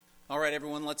All right,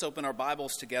 everyone, let's open our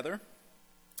Bibles together.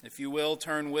 If you will,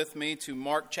 turn with me to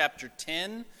Mark chapter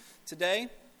 10 today.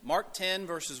 Mark 10,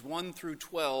 verses 1 through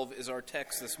 12 is our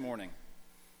text this morning.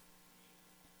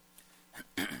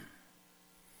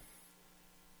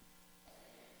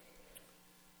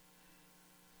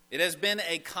 It has been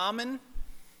a common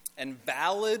and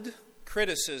valid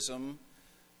criticism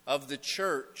of the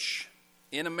church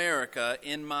in America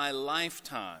in my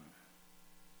lifetime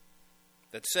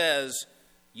that says,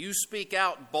 you speak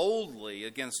out boldly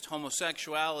against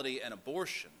homosexuality and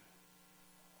abortion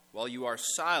while you are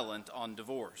silent on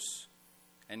divorce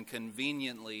and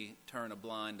conveniently turn a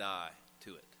blind eye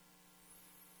to it.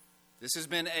 This has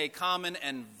been a common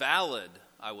and valid,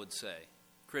 I would say,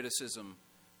 criticism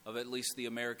of at least the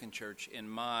American church in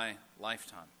my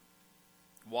lifetime.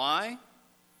 Why?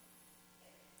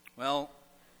 Well,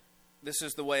 this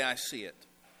is the way I see it.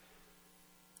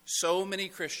 So many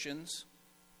Christians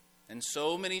and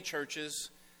so many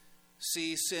churches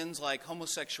see sins like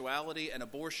homosexuality and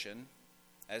abortion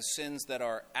as sins that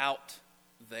are out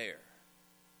there,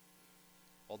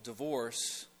 while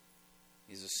divorce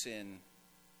is a sin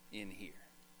in here.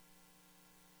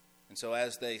 And so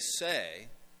as they say,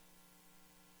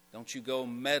 don't you go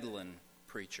meddling,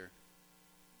 preacher.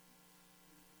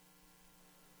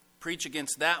 Preach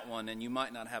against that one and you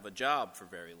might not have a job for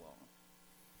very long.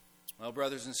 Well,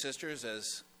 brothers and sisters,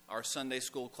 as our Sunday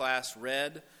school class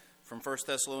read from 1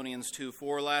 Thessalonians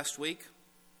 2:4 last week,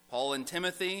 Paul and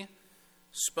Timothy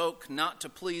spoke not to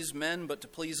please men but to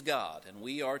please God, and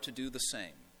we are to do the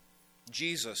same.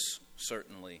 Jesus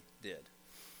certainly did.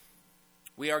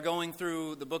 We are going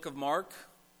through the book of Mark,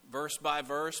 verse by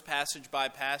verse, passage by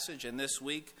passage, and this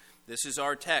week, this is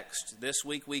our text. This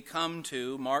week we come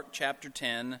to Mark chapter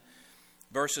 10,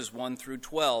 verses 1 through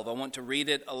 12. I want to read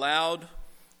it aloud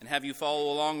and have you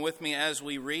follow along with me as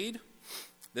we read.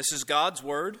 This is God's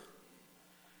word.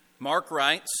 Mark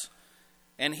writes,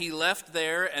 "And he left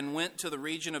there and went to the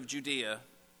region of Judea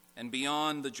and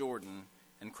beyond the Jordan,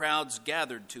 and crowds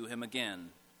gathered to him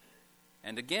again.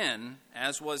 And again,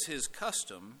 as was his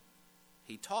custom,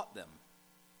 he taught them.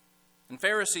 And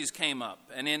Pharisees came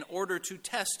up, and in order to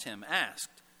test him,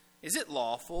 asked, 'Is it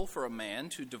lawful for a man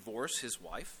to divorce his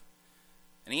wife?'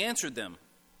 And he answered them,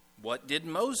 'What did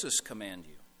Moses command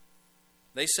you?'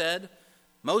 They said,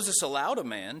 'Moses allowed a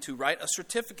man to write a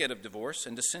certificate of divorce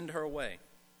and to send her away.'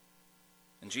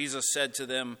 And Jesus said to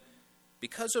them,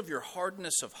 'Because of your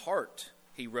hardness of heart,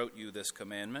 he wrote you this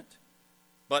commandment.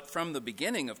 But from the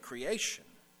beginning of creation,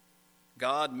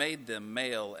 God made them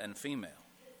male and female.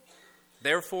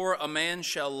 Therefore a man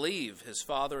shall leave his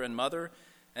father and mother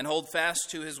and hold fast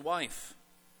to his wife,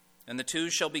 and the two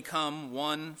shall become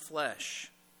one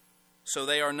flesh. So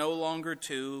they are no longer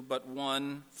two, but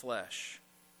one flesh.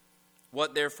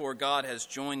 What therefore God has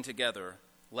joined together,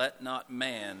 let not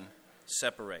man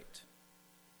separate.'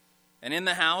 And in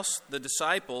the house the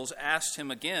disciples asked him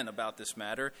again about this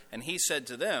matter, and he said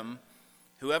to them,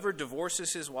 'Whoever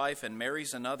divorces his wife and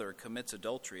marries another commits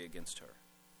adultery against her.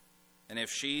 And if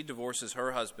she divorces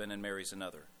her husband and marries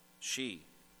another, she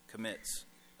commits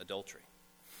adultery.'"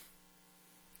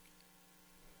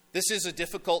 This is a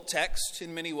difficult text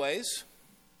in many ways,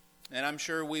 and I'm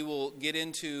sure we will get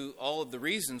into all of the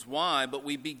reasons why, but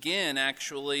we begin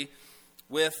actually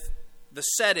with the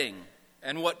setting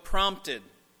and what prompted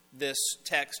this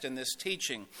text and this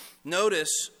teaching.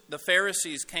 Notice the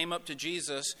Pharisees came up to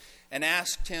Jesus and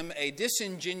asked him a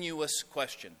disingenuous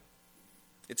question.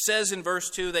 It says in verse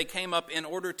 2, they came up in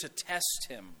order to test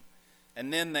him.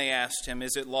 And then they asked him,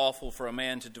 "Is it lawful for a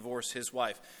man to divorce his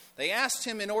wife?" They asked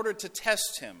him in order to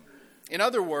test him. In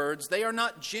other words, they are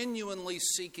not genuinely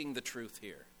seeking the truth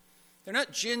here. They're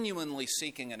not genuinely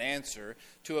seeking an answer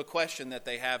to a question that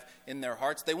they have in their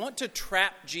hearts. They want to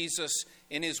trap Jesus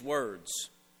in his words.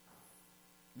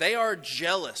 They are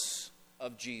jealous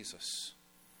of Jesus.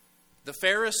 The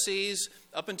Pharisees,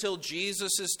 up until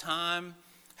Jesus' time,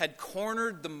 had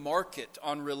cornered the market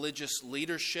on religious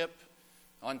leadership,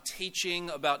 on teaching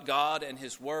about God and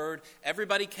his word.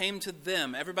 Everybody came to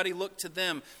them. Everybody looked to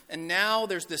them. And now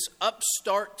there's this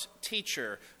upstart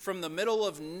teacher from the middle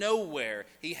of nowhere.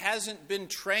 He hasn't been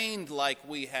trained like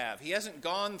we have. He hasn't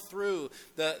gone through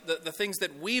the things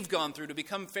that we've gone through to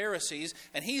become Pharisees.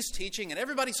 And he's teaching and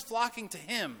everybody's flocking to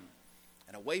him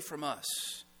and away from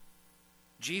us.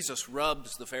 Jesus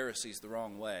rubs the Pharisees the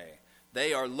wrong way.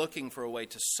 They are looking for a way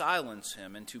to silence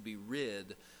him and to be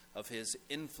rid of his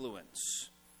influence.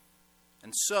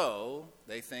 And so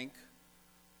they think,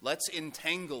 let's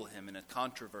entangle him in a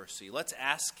controversy. Let's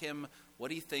ask him what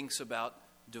he thinks about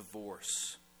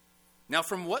divorce. Now,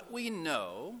 from what we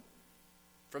know,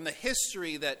 from the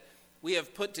history that we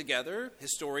have put together,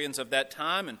 historians of that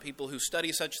time and people who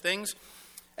study such things,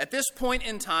 at this point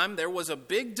in time, there was a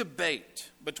big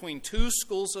debate between two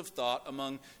schools of thought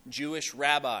among Jewish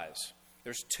rabbis.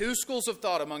 There's two schools of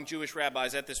thought among Jewish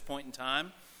rabbis at this point in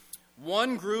time.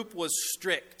 One group was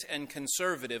strict and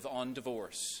conservative on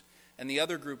divorce, and the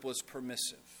other group was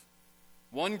permissive.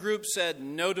 One group said,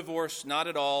 no divorce, not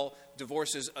at all.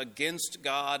 Divorce is against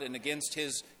God and against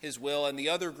His will. And the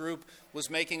other group was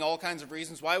making all kinds of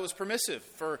reasons why it was permissive,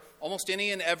 for almost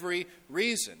any and every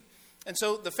reason. And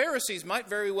so the Pharisees might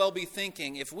very well be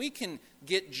thinking, if we can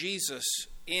get Jesus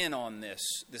in on this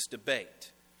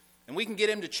debate, and we can get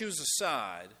him to choose a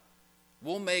side,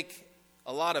 we'll make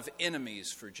a lot of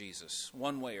enemies for Jesus,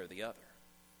 one way or the other.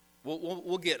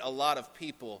 We'll get a lot of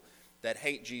people that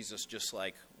hate Jesus just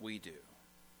like we do.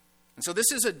 And so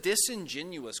this is a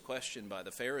disingenuous question by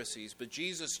the Pharisees, but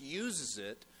Jesus uses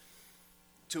it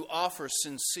to offer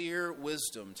sincere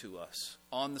wisdom to us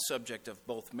on the subject of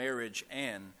both marriage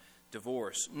and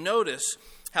divorce. Notice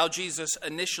how Jesus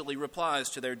initially replies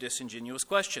to their disingenuous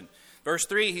question. Verse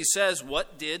 3, he says,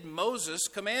 "What did Moses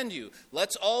command you?"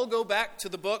 Let's all go back to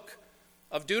the book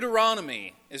of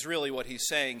Deuteronomy, is really what he's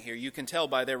saying here. You can tell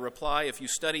by their reply. If you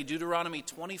study Deuteronomy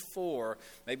 24,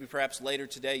 maybe perhaps later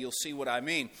today, you'll see what I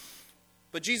mean.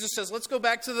 But Jesus says, let's go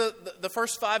back to the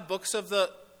first 5 books of the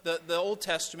Old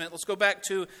Testament. Let's go back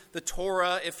to the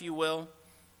Torah, if you will.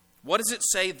 What does it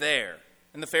say there?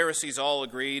 And the Pharisees all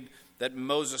agreed that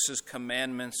Moses'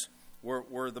 commandments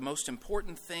were the most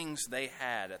important things they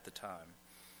had at the time.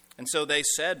 And so they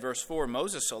said, verse 4,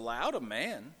 Moses allowed a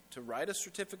man to write a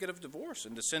certificate of divorce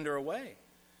and to send her away.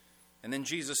 And then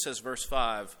Jesus says, verse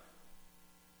 5,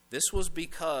 this was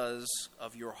because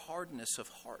of your hardness of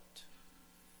heart.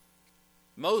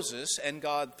 Moses, and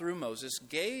God through Moses,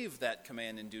 gave that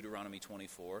command in Deuteronomy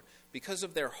 24 because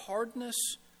of their hardness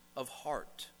of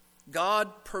heart.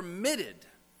 God permitted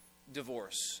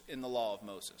divorce in the law of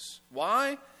Moses.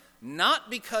 Why? Not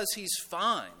because he's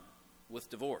fine with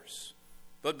divorce,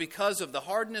 but because of the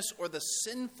hardness or the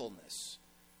sinfulness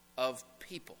of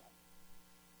people.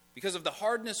 Because of the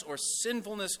hardness or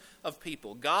sinfulness of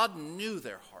people. God knew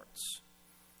their hearts.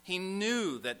 He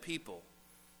knew that people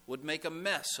would make a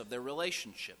mess of their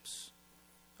relationships,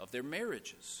 of their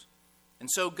marriages. And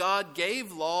so God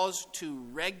gave laws to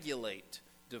regulate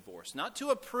divorce, not to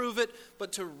approve it,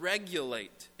 but to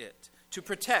regulate it, to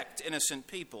protect innocent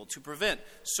people, to prevent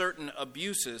certain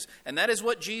abuses. And that is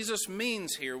what Jesus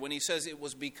means here when he says it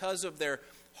was because of their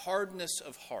hardness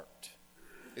of heart.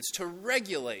 It's to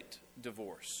regulate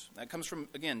divorce. That comes from,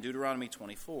 again, Deuteronomy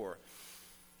 24.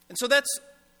 And so that's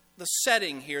the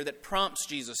setting here that prompts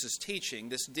Jesus' teaching,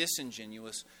 this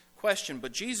disingenuous question.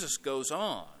 But Jesus goes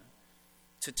on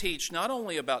to teach not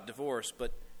only about divorce,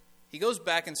 but he goes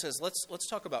back and says, let's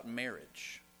talk about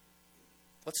marriage.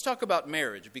 Let's talk about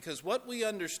marriage, because what we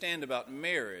understand about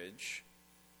marriage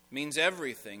means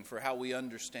everything for how we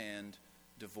understand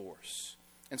divorce.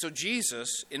 And so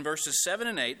Jesus, in verses 7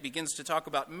 and 8, begins to talk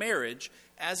about marriage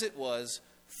as it was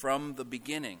from the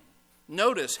beginning.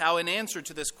 Notice how in answer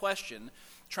to this question,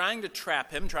 trying to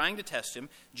trap him, trying to test him,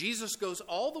 Jesus goes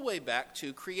all the way back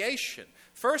to creation.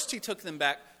 First, he took them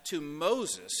back to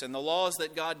Moses and the laws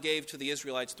that God gave to the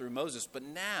Israelites through Moses. But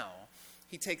now,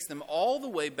 he takes them all the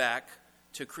way back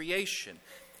to creation.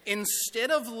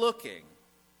 Instead of looking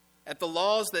at the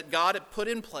laws that God had put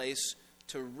in place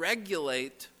to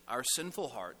regulate our sinful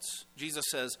hearts, Jesus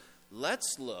says,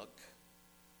 let's look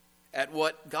at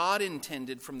what God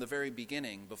intended from the very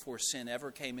beginning before sin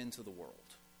ever came into the world.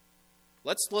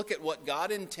 Let's look at what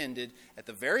God intended at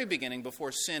the very beginning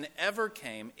before sin ever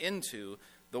came into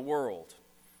the world.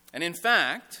 And in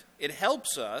fact, it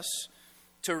helps us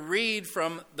to read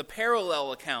from the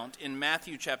parallel account in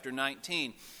Matthew chapter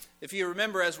 19. If you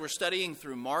remember, as we're studying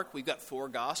through Mark, we've got 4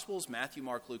 Gospels, Matthew,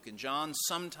 Mark, Luke, and John.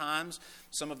 Sometimes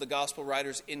some of the Gospel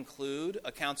writers include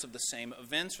accounts of the same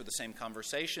events or the same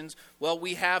conversations. Well,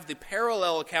 we have the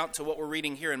parallel account to what we're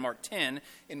reading here in Mark 10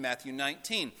 in Matthew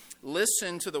 19.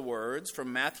 Listen to the words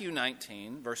from Matthew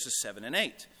 19, verses 7 and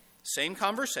 8. Same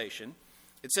conversation.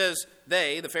 It says,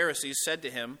 they, the Pharisees, said to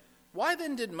him, "Why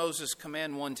then did Moses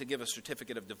command one to give a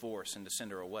certificate of divorce and to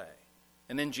send her away?"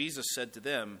 And then Jesus said to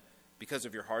them, "Because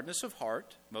of your hardness of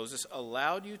heart, Moses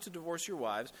allowed you to divorce your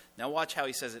wives." Now watch how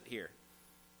he says it here.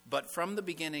 "But from the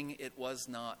beginning it was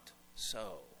not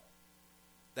so."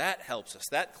 That helps us.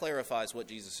 That clarifies what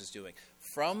Jesus is doing.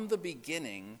 From the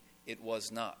beginning it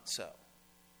was not so.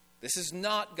 This is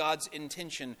not God's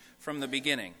intention from the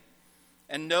beginning.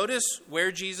 And notice where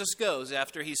Jesus goes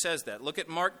after he says that. Look at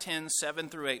Mark 10, 7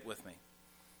 through 8 with me.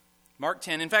 Mark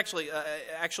 10, in fact,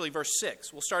 actually verse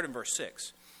 6. We'll start in verse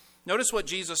 6. Notice what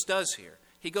Jesus does here.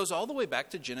 He goes all the way back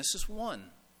to Genesis 1.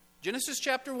 Genesis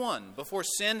chapter 1, before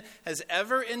sin has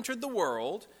ever entered the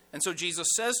world. And so Jesus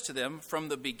says to them, from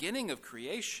the beginning of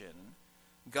creation,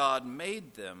 God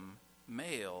made them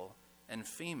male and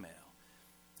female.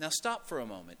 Now stop for a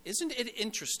moment. Isn't it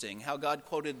interesting how God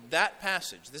quoted that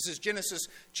passage? This is Genesis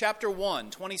chapter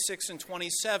 1, 26 and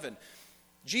 27.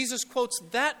 Jesus quotes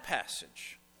that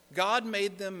passage. God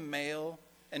made them male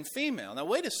and female. Now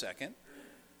wait a second.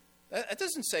 That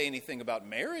doesn't say anything about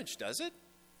marriage, does it?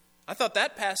 I thought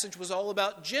that passage was all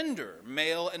about gender,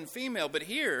 male and female. But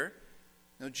here,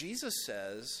 no, Jesus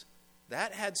says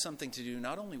that had something to do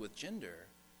not only with gender,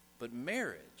 but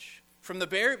marriage. From the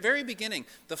very beginning,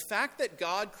 the fact that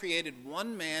God created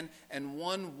one man and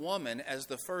one woman as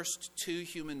the first two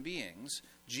human beings,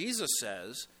 Jesus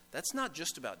says that's not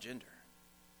just about gender.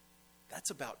 That's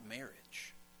about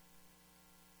marriage.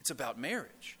 It's about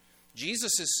marriage.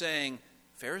 Jesus is saying,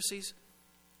 Pharisees,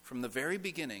 from the very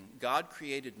beginning, God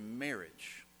created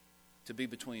marriage to be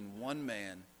between one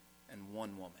man and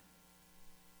one woman.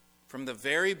 From the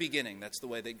very beginning, that's the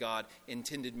way that God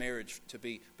intended marriage to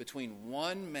be, between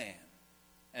one man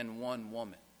and one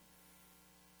woman.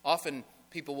 Often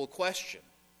people will question,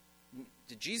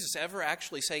 did Jesus ever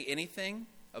actually say anything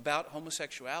about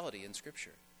homosexuality in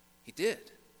Scripture? He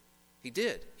did. He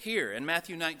did. Here in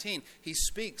Matthew 19, he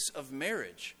speaks of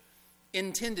marriage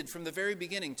intended from the very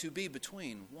beginning to be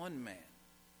between one man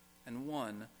and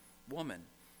one woman.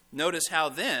 Notice how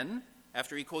then,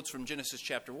 after he quotes from Genesis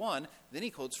chapter 1, then he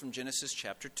quotes from Genesis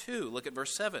chapter 2. Look at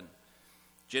verse 7.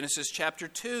 Genesis chapter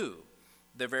 2,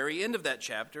 the very end of that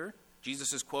chapter,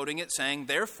 Jesus is quoting it saying,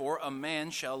 therefore a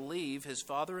man shall leave his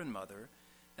father and mother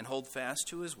and hold fast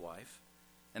to his wife,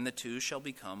 and the two shall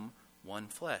become one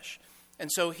flesh.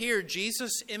 And so here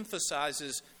Jesus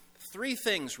emphasizes three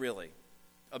things really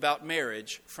about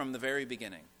marriage from the very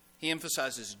beginning. He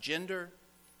emphasizes gender,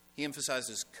 he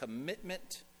emphasizes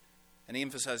commitment, and he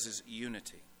emphasizes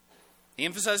unity. He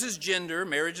emphasizes gender,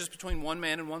 marriage is between one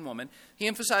man and one woman. He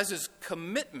emphasizes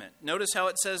commitment. Notice how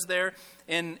it says there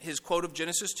in his quote of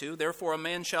Genesis 2, therefore a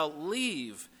man shall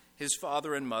leave his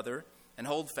father and mother and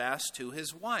hold fast to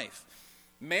his wife.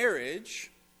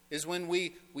 Marriage is when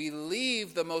we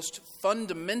leave the most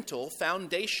fundamental,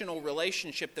 foundational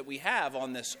relationship that we have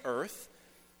on this earth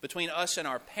between us and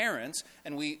our parents,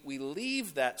 and we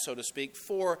leave that, so to speak,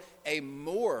 for a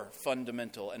more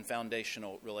fundamental and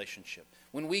foundational relationship.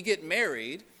 When we get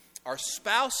married, our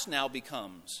spouse now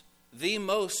becomes the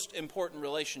most important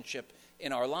relationship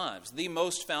in our lives, the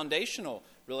most foundational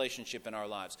relationship in our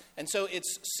lives. And so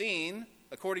it's seen,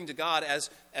 according to God, as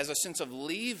a sense of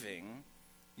leaving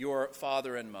your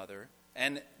father and mother.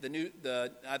 And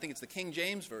I think it's the King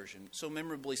James Version so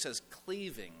memorably says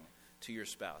cleaving to your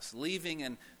spouse, leaving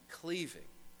and cleaving.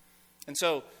 And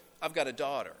so I've got a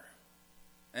daughter,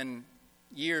 and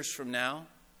years from now,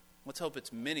 let's hope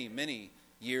it's many, many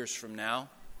years from now,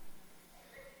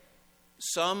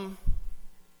 some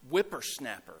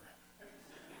whippersnapper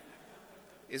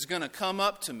is going to come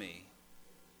up to me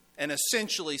and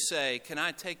essentially say, can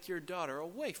I take your daughter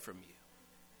away from you?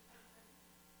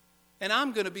 And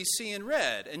I'm going to be seeing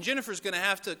red, and Jennifer's going to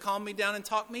have to calm me down and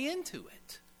talk me into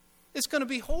it. It's going to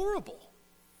be horrible.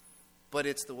 But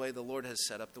it's the way the Lord has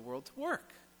set up the world to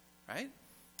work, right?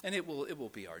 And it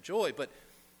will be our joy. But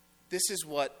this is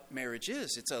what marriage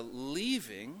is. It's a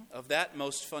leaving of that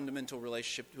most fundamental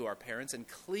relationship to our parents and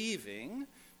cleaving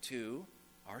to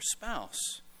our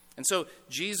spouse. And so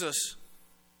Jesus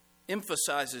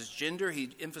emphasizes gender, he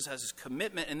emphasizes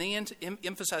commitment, and he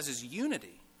emphasizes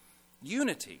unity.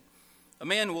 Unity. A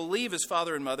man will leave his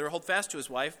father and mother, hold fast to his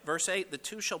wife. Verse 8, the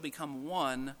two shall become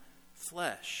one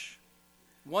flesh.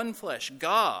 One flesh.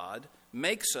 God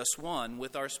makes us one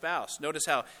with our spouse. Notice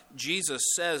how Jesus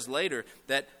says later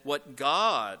that what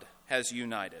God has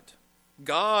united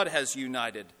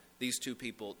these two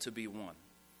people to be one.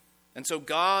 And so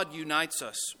God unites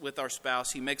us with our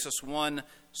spouse. He makes us one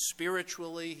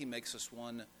spiritually. He makes us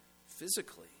one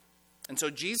physically. And so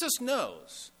Jesus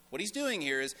knows, what he's doing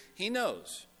here is he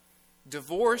knows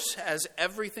divorce has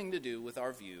everything to do with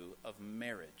our view of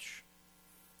marriage.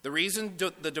 The reason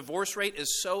the divorce rate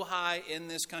is so high in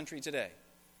this country today,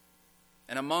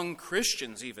 and among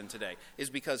Christians even today,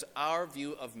 is because our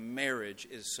view of marriage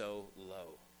is so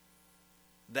low.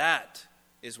 That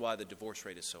is why the divorce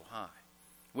rate is so high.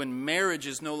 When marriage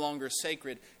is no longer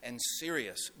sacred and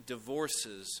serious,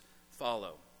 divorces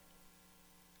follow.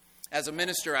 As a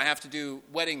minister, I have to do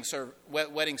wedding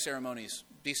ceremonies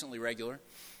decently regular.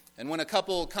 And when a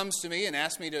couple comes to me and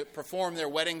asks me to perform their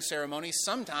wedding ceremony,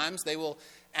 sometimes they will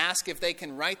ask if they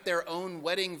can write their own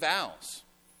wedding vows.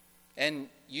 And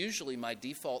usually my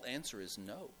default answer is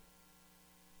no.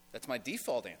 That's my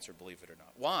default answer, believe it or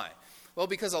not. Why? Well,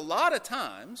 because a lot of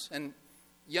times, and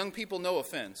young people, no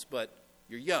offense, but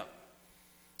you're young.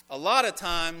 A lot of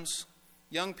times,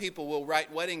 young people will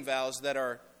write wedding vows that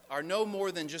are no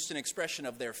more than just an expression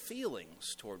of their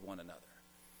feelings toward one another.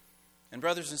 And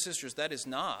brothers and sisters, that is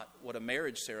not what a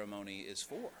marriage ceremony is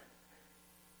for.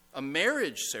 A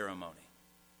marriage ceremony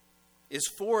is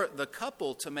for the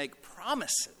couple to make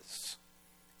promises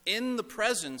in the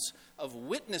presence of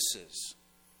witnesses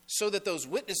so that those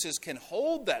witnesses can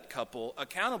hold that couple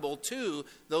accountable to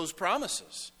those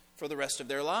promises for the rest of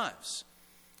their lives.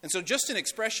 And so just an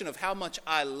expression of how much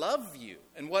I love you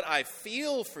and what I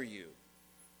feel for you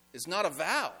is not a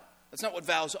vow. That's not what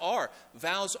vows are.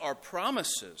 Vows are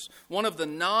promises. One of the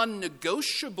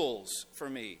non-negotiables for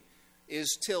me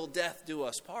is till death do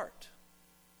us part.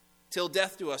 Till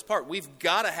death do us part. We've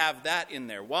got to have that in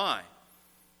there. Why?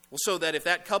 Well, so that if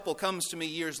that couple comes to me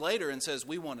years later and says,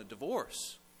 we want a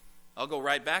divorce, I'll go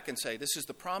right back and say, this is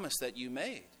the promise that you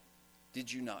made.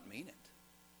 Did you not mean it?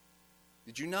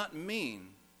 Did you not mean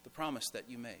the promise that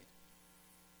you made?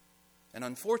 And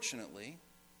unfortunately,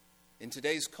 in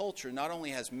today's culture, not only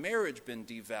has marriage been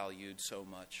devalued so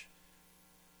much,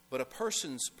 but a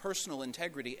person's personal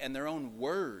integrity and their own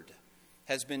word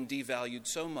has been devalued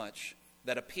so much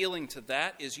that appealing to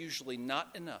that is usually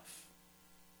not enough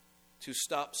to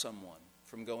stop someone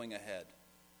from going ahead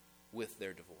with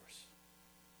their divorce.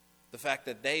 The fact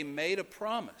that they made a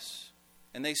promise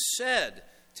and they said,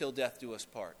 till death do us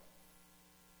part,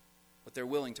 but they're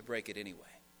willing to break it anyway.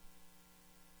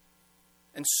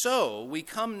 And so we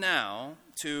come now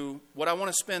to what I want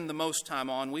to spend the most time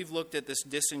on. We've looked at this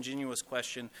disingenuous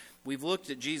question. We've looked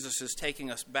at Jesus as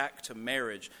taking us back to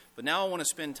marriage. But now I want to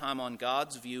spend time on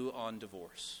God's view on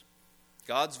divorce.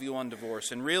 God's view on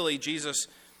divorce. And really, Jesus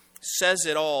says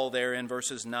it all there in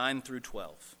verses 9 through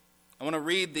 12. I want to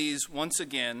read these once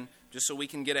again, just so we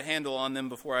can get a handle on them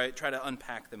before I try to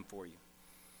unpack them for you.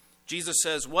 Jesus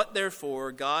says, "What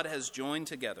therefore God has joined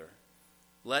together,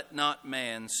 let not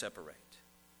man separate."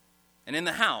 And in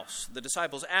the house, the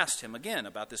disciples asked him again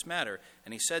about this matter,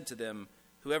 and he said to them,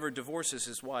 "Whoever divorces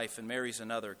his wife and marries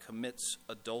another commits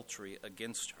adultery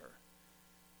against her.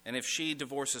 And if she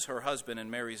divorces her husband and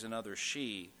marries another,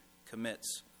 she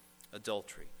commits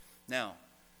adultery." Now,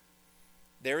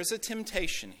 there is a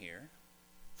temptation here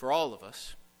for all of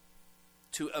us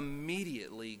to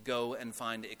immediately go and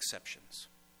find exceptions.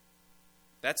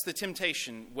 That's the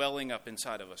temptation welling up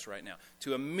inside of us right now,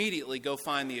 to immediately go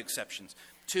find the exceptions,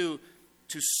 to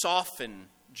soften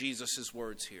Jesus'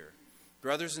 words here.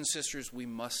 Brothers and sisters, we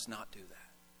must not do that.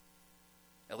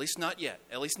 At least not yet.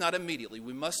 At least not immediately.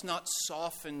 We must not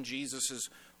soften Jesus'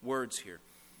 words here.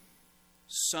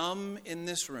 Some in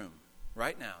this room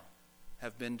right now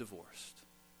have been divorced.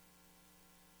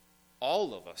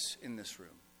 All of us in this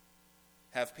room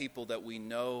have people that we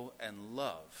know and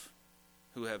love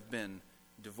who have been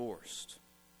divorced.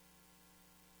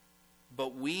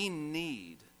 But we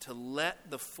need to let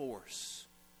the force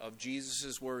of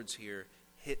Jesus' words here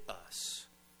hit us,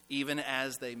 even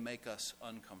as they make us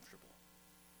uncomfortable.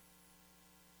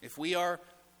 If we are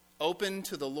open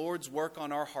to the Lord's work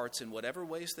on our hearts in whatever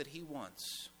ways that He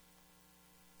wants,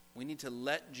 we need to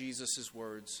let Jesus'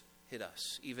 words hit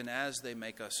us, even as they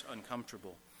make us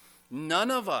uncomfortable.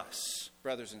 None of us,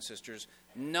 brothers and sisters,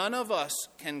 none of us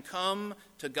can come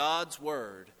to God's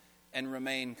word and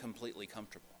remain completely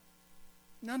comfortable.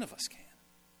 None of us can.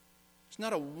 There's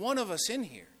not a one of us in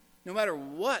here, no matter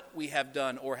what we have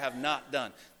done or have not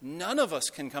done. None of us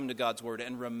can come to God's word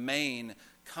and remain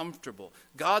comfortable.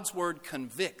 God's word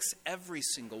convicts every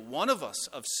single one of us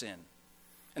of sin.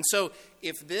 And so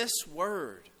if this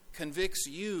word convicts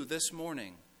you this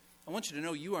morning, I want you to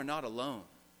know you are not alone.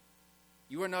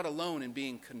 You are not alone in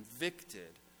being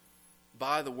convicted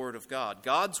by the word of God.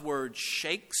 God's word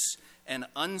shakes and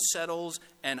unsettles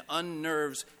and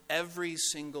unnerves every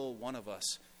single one of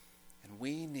us. And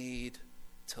we need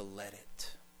to let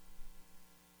it.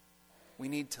 We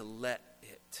need to let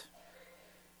it.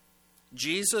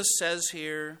 Jesus says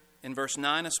here, in verse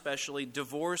 9 especially,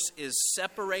 divorce is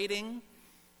separating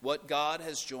what God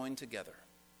has joined together.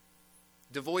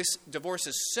 Divorce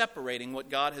is separating what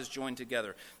God has joined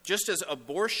together. Just as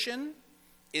abortion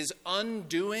is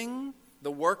undoing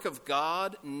the work of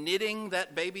God, knitting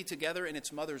that baby together in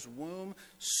its mother's womb,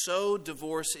 so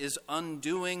divorce is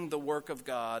undoing the work of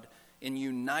God in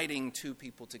uniting two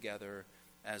people together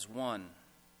as one.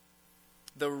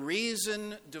 The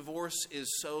reason divorce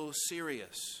is so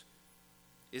serious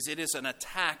is it is an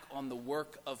attack on the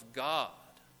work of God.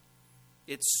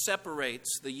 It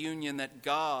separates the union that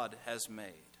God has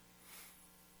made.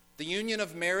 The union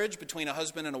of marriage between a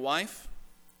husband and a wife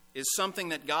is something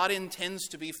that God intends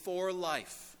to be for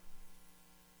life,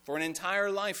 for an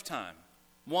entire lifetime.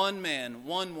 One man,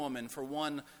 one woman for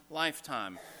one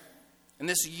lifetime. And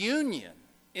this union,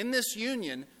 in this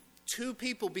union, two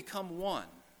people become one.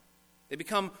 They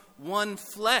become one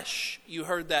flesh. You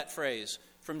heard that phrase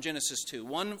from Genesis 2.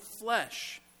 One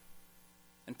flesh.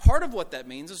 And part of what that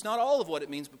means is not all of what it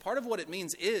means, but part of what it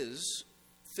means is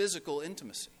physical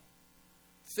intimacy.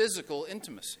 Physical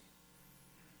intimacy.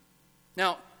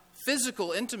 Now,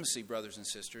 physical intimacy, brothers and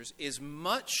sisters, is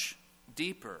much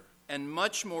deeper and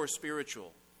much more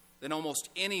spiritual than almost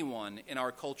anyone in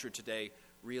our culture today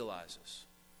realizes.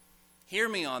 Hear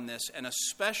me on this, and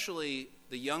especially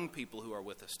the young people who are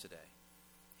with us today.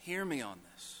 Hear me on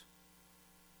this.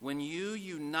 When you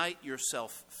unite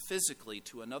yourself physically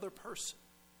to another person,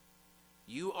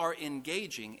 you are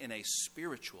engaging in a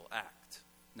spiritual act,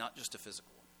 not just a physical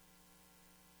one.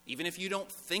 Even if you don't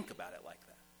think about it like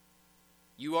that.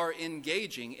 You are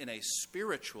engaging in a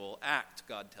spiritual act,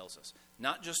 God tells us,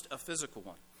 not just a physical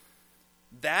one.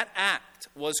 That act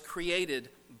was created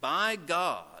by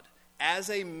God as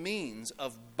a means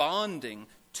of bonding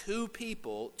two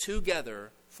people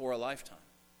together for a lifetime.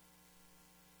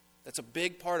 That's a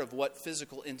big part of what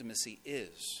physical intimacy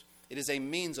is. It is a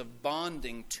means of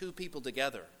bonding two people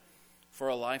together for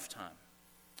a lifetime.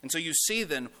 And so you see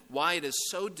then why it is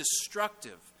so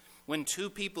destructive when two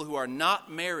people who are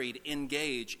not married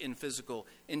engage in physical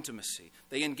intimacy.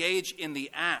 They engage in the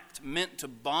act meant to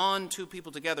bond two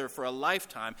people together for a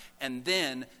lifetime, and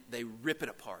then they rip it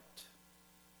apart.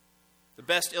 The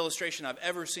best illustration I've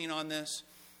ever seen on this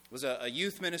was a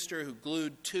youth minister who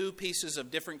glued two pieces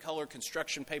of different color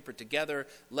construction paper together,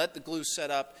 let the glue set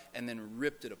up, and then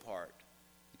ripped it apart.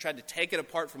 He tried to take it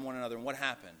apart from one another, and what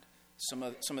happened? Some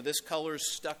of this color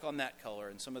is stuck on that color,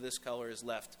 and some of this color is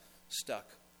left stuck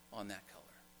on that color.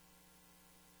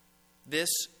 This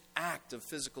act of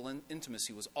physical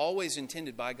intimacy was always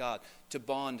intended by God to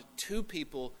bond two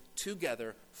people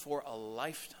together for a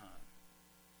lifetime.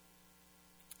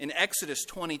 In Exodus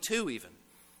 22 even,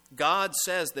 God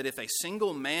says that if a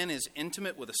single man is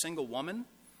intimate with a single woman,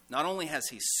 not only has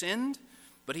he sinned,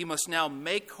 but he must now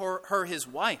make her his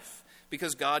wife,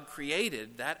 because God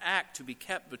created that act to be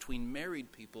kept between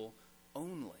married people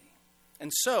only.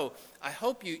 And so, I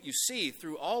hope you see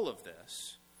through all of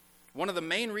this, one of the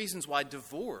main reasons why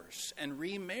divorce and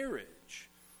remarriage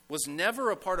was never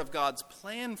a part of God's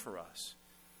plan for us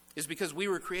is because we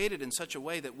were created in such a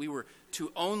way that we were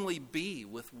to only be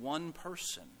with one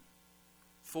person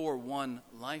for one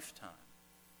lifetime.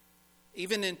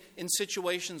 Even in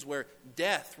situations where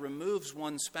death removes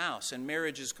one spouse and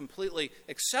marriage is completely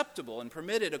acceptable and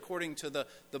permitted according to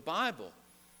the Bible,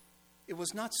 it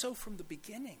was not so from the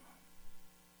beginning.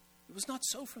 It was not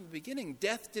so from the beginning.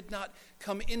 Death did not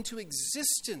come into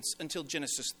existence until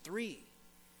Genesis 3,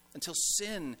 until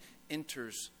sin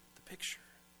enters the picture.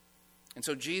 And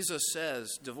so Jesus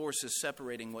says divorce is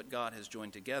separating what God has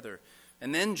joined together.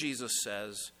 And then Jesus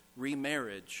says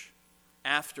remarriage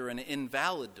after an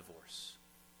invalid divorce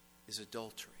is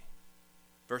adultery.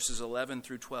 Verses 11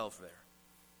 through 12 there.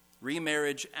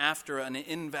 Remarriage after an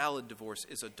invalid divorce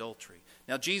is adultery.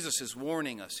 Now Jesus is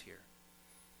warning us here.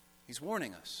 He's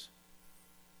warning us.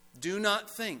 Do not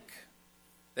think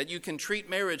that you can treat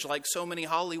marriage like so many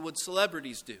Hollywood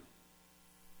celebrities do.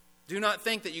 Do not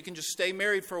think that you can just stay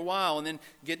married for a while and then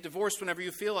get divorced whenever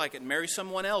you feel like it, and marry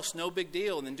someone else, no big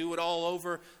deal, and then do it all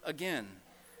over again.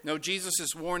 No, Jesus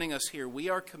is warning us here. We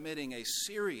are committing a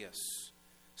serious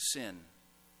sin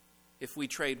if we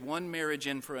trade one marriage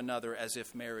in for another as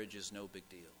if marriage is no big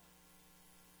deal.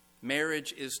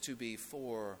 Marriage is to be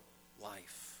for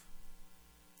life.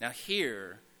 Now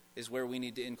here is where we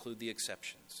need to include the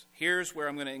exceptions. Here's where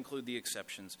I'm going to include the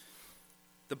exceptions.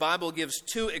 The Bible gives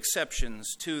two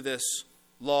exceptions to this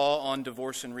law on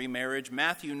divorce and remarriage.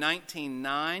 Matthew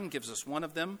 19:9 gives us one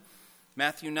of them.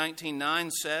 Matthew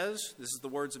 19:9 says, this is the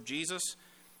words of Jesus,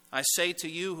 I say to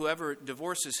you, whoever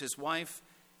divorces his wife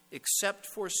except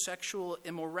for sexual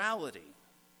immorality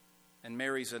and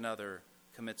marries another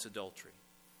commits adultery.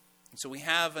 And so we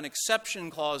have an exception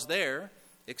clause there,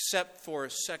 except for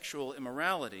sexual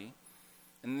immorality.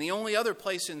 And the only other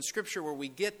place in Scripture where we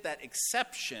get that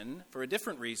exception for a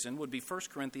different reason would be 1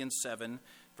 Corinthians 7,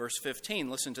 verse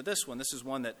 15. Listen to this one. This is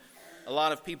one that a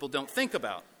lot of people don't think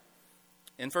about.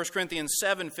 In 1 Corinthians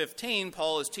 7:15,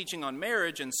 Paul is teaching on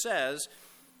marriage and says,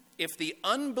 if the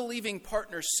unbelieving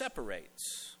partner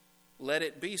separates, let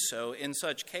it be so. In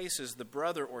such cases, the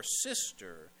brother or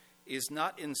sister is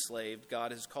not enslaved.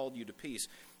 God has called you to peace.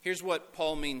 Here's what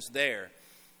Paul means there.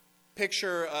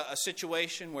 Picture a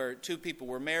situation where two people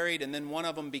were married and then one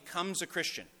of them becomes a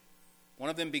Christian. One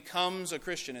of them becomes a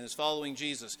Christian and is following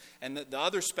Jesus. And the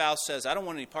other spouse says, I don't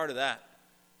want any part of that.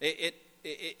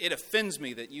 It offends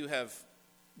me that you have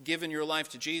given your life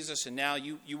to Jesus and now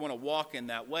you want to walk in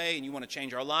that way and you want to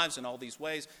change our lives in all these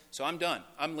ways. So I'm done.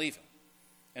 I'm leaving.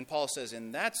 And Paul says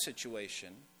in that situation,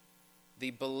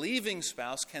 the believing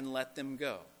spouse can let them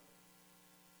go.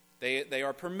 They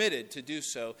are permitted to do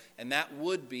so, and that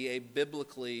would be a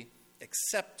biblically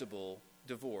acceptable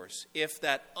divorce if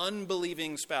that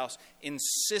unbelieving spouse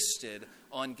insisted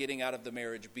on getting out of the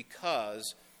marriage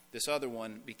because this other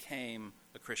one became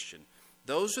a Christian.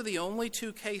 Those are the only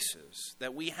two cases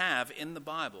that we have in the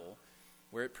Bible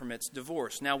where it permits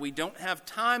divorce. Now, we don't have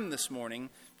time this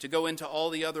morning to go into all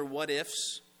the other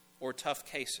what-ifs or tough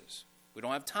cases. We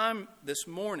don't have time this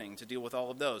morning to deal with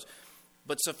all of those.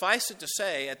 But suffice it to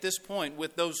say, at this point,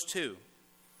 with those two,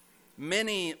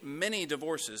 many, many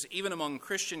divorces, even among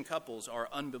Christian couples, are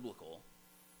unbiblical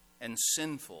and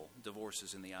sinful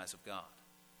divorces in the eyes of God.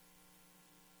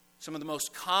 Some of the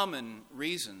most common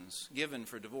reasons given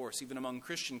for divorce, even among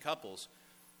Christian couples,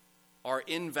 are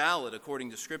invalid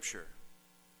according to Scripture.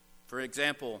 For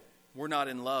example, we're not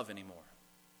in love anymore.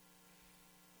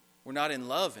 We're not in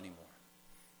love anymore.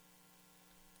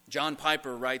 John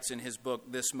Piper writes in his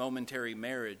book, This Momentary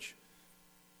Marriage,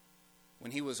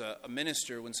 when he was a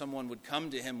minister, when someone would come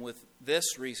to him with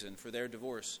this reason for their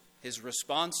divorce, his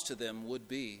response to them would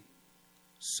be,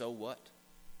 so what?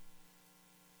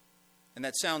 And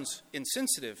that sounds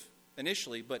insensitive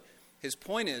initially, but his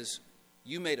point is,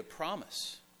 you made a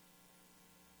promise.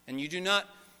 And you do not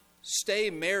stay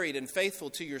married and faithful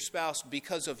to your spouse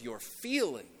because of your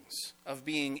feelings of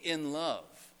being in love.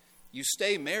 You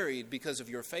stay married because of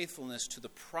your faithfulness to the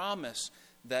promise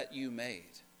that you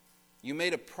made. You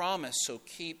made a promise, so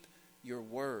keep your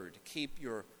word. Keep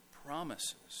your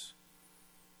promises.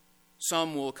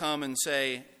 Some will come and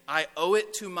say, I owe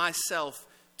it to myself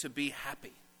to be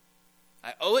happy.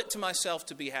 I owe it to myself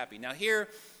to be happy. Now here,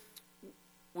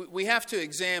 we have to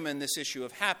examine this issue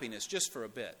of happiness just for a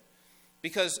bit.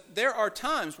 Because there are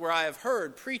times where I have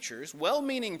heard preachers,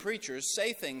 well-meaning preachers,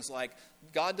 say things like,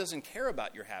 God doesn't care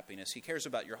about your happiness, He cares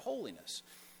about your holiness.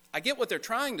 I get what they're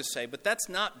trying to say, but that's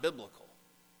not biblical.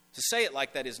 To say it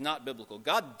like that is not biblical.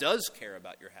 God does care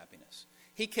about your happiness.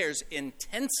 He cares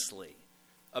intensely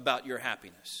about your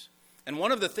happiness. And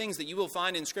one of the things that you will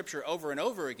find in Scripture over and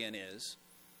over again is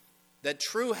that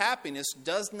true happiness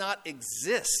does not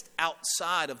exist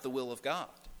outside of the will of God.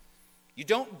 You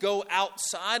don't go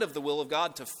outside of the will of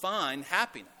God to find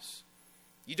happiness.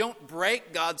 You don't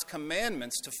break God's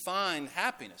commandments to find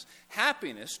happiness.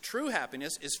 Happiness, true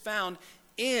happiness, is found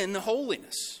in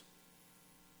holiness.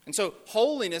 And so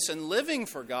holiness and living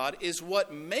for God is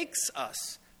what makes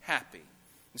us happy.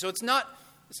 And so it's not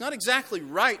exactly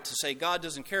right to say God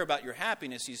doesn't care about your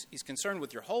happiness. He's concerned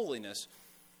with your holiness.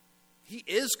 He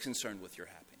is concerned with your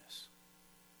happiness.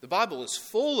 The Bible is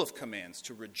full of commands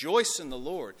to rejoice in the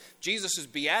Lord. Jesus'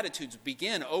 Beatitudes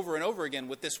begin over and over again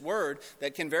with this word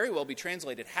that can very well be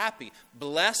translated happy.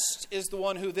 Blessed is the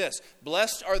one who this.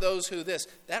 Blessed are those who this.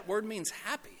 That word means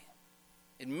happy.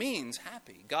 It means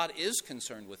happy. God is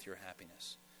concerned with your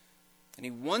happiness. And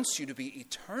He wants you to be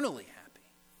eternally happy.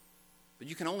 But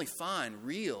you can only find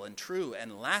real and true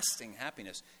and lasting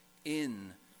happiness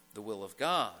in the will of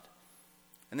God.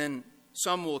 And then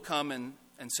some will come and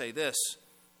say this,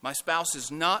 my spouse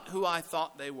is not who I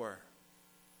thought they were.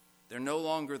 They're no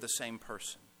longer the same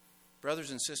person. Brothers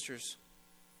and sisters,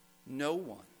 no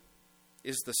one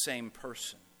is the same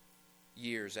person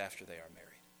years after they are married.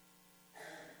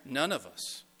 None of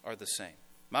us are the same.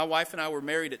 My wife and I were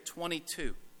married at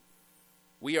 22.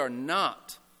 We are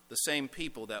not the same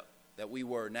people that we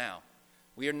were now.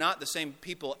 We are not the same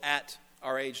people at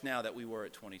our age now that we were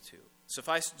at 22.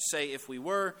 Suffice it to say, if we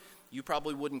were, you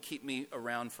probably wouldn't keep me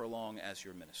around for long as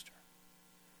your minister.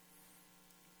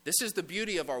 This is the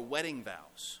beauty of our wedding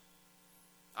vows.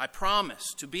 I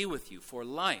promise to be with you for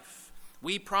life.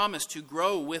 We promise to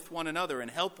grow with one another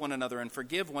and help one another and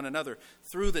forgive one another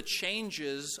through the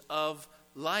changes of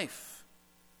life.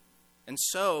 And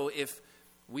so if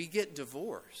we get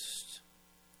divorced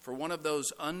for one of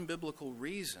those unbiblical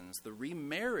reasons, the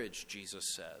remarriage,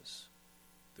 Jesus says,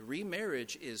 the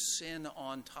remarriage is sin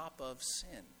on top of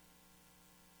sin.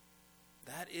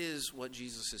 That is what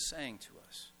Jesus is saying to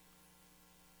us.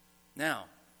 Now,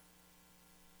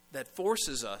 that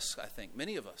forces us, I think,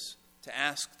 many of us, to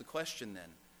ask the question then,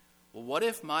 well, what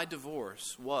if my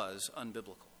divorce was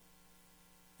unbiblical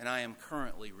and I am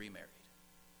currently remarried?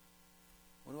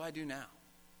 What do I do now?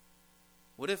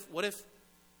 What if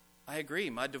I agree,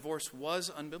 my divorce was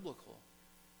unbiblical,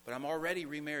 but I'm already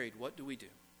remarried. What do we do?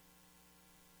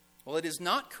 Well, it is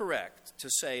not correct to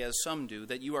say, as some do,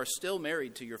 that you are still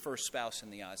married to your first spouse in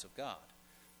the eyes of God.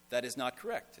 That is not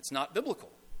correct. It's not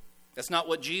biblical. That's not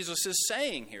what Jesus is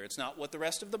saying here. It's not what the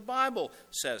rest of the Bible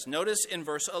says. Notice in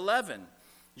verse 11,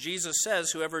 Jesus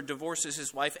says, whoever divorces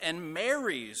his wife and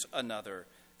marries another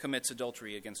commits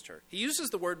adultery against her. He uses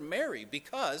the word marry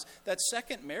because that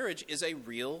second marriage is a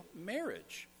real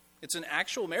marriage. It's an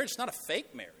actual marriage. It's not a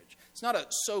fake marriage. It's not a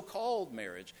so-called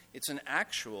marriage. It's an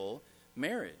actual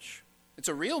marriage. It's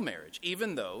a real marriage,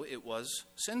 even though it was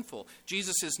sinful.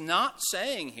 Jesus is not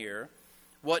saying here,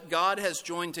 what God has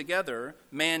joined together,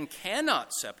 man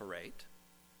cannot separate.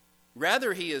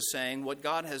 Rather, he is saying what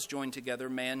God has joined together,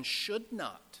 man should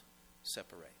not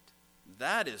separate.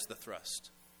 That is the thrust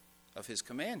of his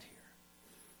command here.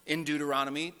 In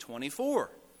Deuteronomy 24,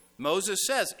 Moses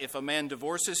says, if a man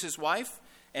divorces his wife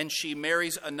and she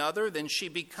marries another, then she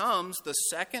becomes the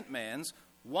second man's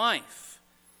wife.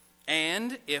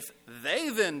 And if they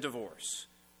then divorce,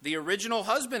 the original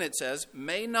husband, it says,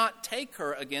 may not take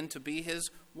her again to be his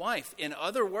wife. In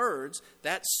other words,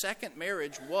 that second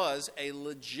marriage was a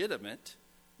legitimate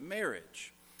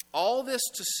marriage. All this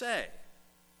to say,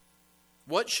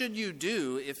 what should you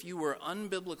do if you were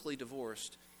unbiblically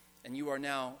divorced and you are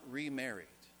now remarried?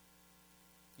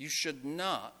 You should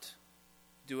not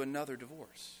do another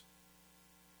divorce.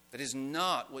 That is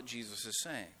not what Jesus is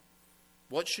saying.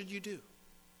 What should you do?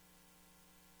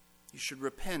 You should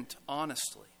repent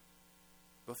honestly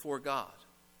before God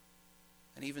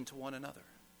and even to one another.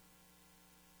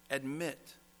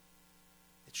 Admit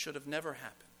it should have never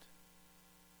happened.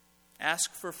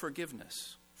 Ask for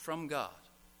forgiveness from God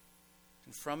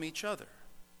and from each other,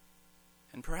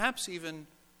 and perhaps even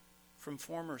from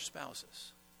former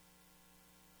spouses.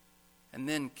 And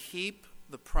then keep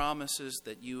the promises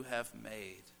that you have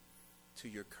made to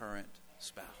your current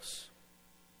spouse,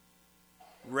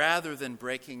 rather than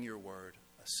breaking your word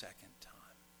a second time.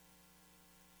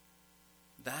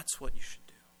 That's what you should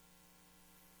do.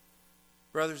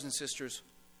 Brothers and sisters,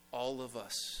 all of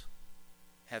us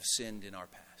have sinned in our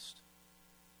past.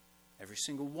 Every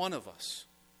single one of us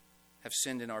have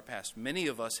sinned in our past. Many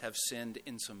of us have sinned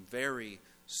in some very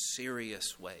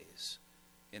serious ways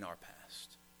in our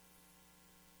past.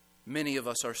 Many of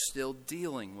us are still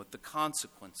dealing with the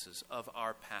consequences of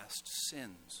our past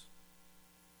sins.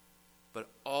 But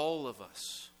all of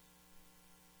us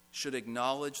should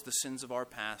acknowledge the sins of our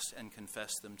past and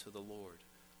confess them to the Lord.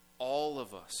 All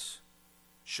of us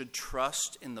should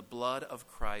trust in the blood of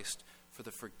Christ for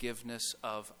the forgiveness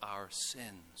of our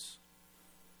sins.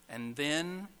 And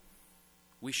then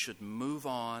we should move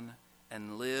on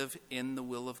and live in the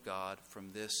will of God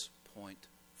from this point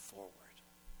forward.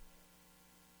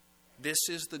 This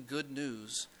is the good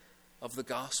news of the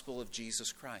gospel of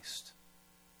Jesus Christ.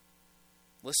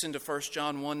 Listen to 1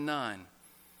 John 1:9.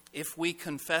 If we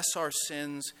confess our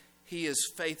sins, he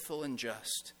is faithful and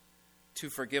just to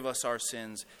forgive us our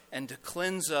sins and to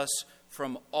cleanse us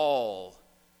from all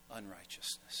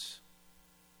unrighteousness.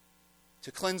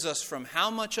 To cleanse us from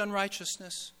how much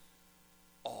unrighteousness?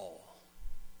 All.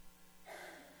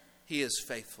 He is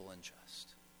faithful and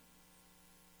just.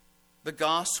 The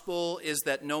gospel is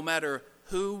that no matter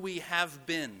who we have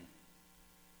been,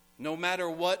 no matter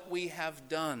what we have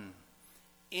done,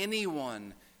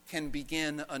 anyone can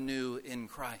begin anew in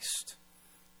Christ.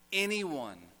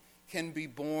 Anyone can be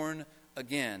born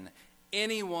again.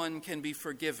 Anyone can be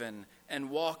forgiven and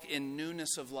walk in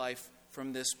newness of life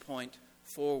from this point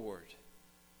forward.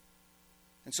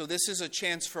 And so this is a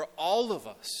chance for all of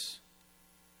us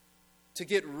to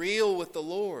get real with the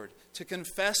Lord, to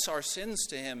confess our sins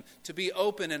to Him, to be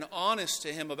open and honest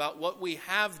to Him about what we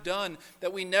have done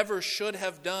that we never should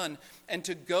have done, and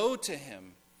to go to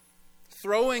Him,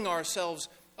 throwing ourselves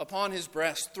upon His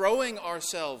breast, throwing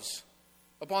ourselves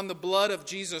upon the blood of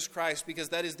Jesus Christ, because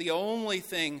that is the only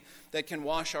thing that can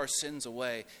wash our sins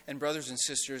away. And brothers and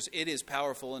sisters, it is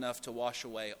powerful enough to wash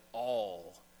away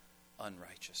all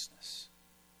unrighteousness.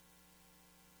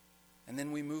 And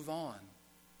then we move on,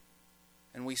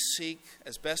 and we seek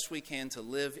as best we can to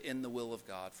live in the will of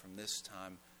God from this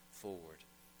time forward.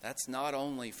 That's not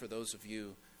only for those of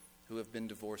you who have been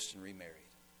divorced and remarried.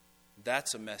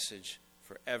 That's a message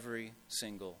for every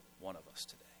single one of us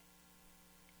today.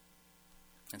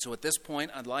 And so at this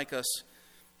point, I'd like us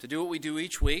to do what we do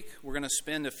each week. We're going to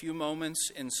spend a few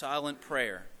moments in silent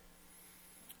prayer.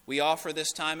 We offer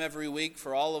this time every week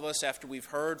for all of us after we've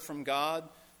heard from God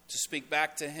to speak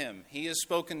back to Him. He has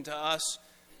spoken to us.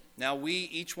 Now we,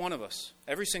 each one of us,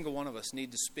 every single one of us,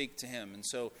 need to speak to Him. And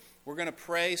so we're going to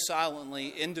pray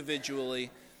silently,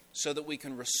 individually, so that we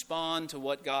can respond to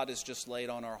what God has just laid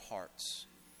on our hearts.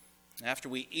 After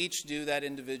we each do that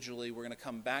individually, we're going to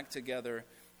come back together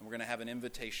and we're going to have an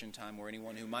invitation time where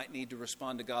anyone who might need to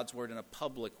respond to God's word in a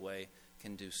public way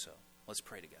can do so. Let's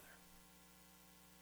pray together.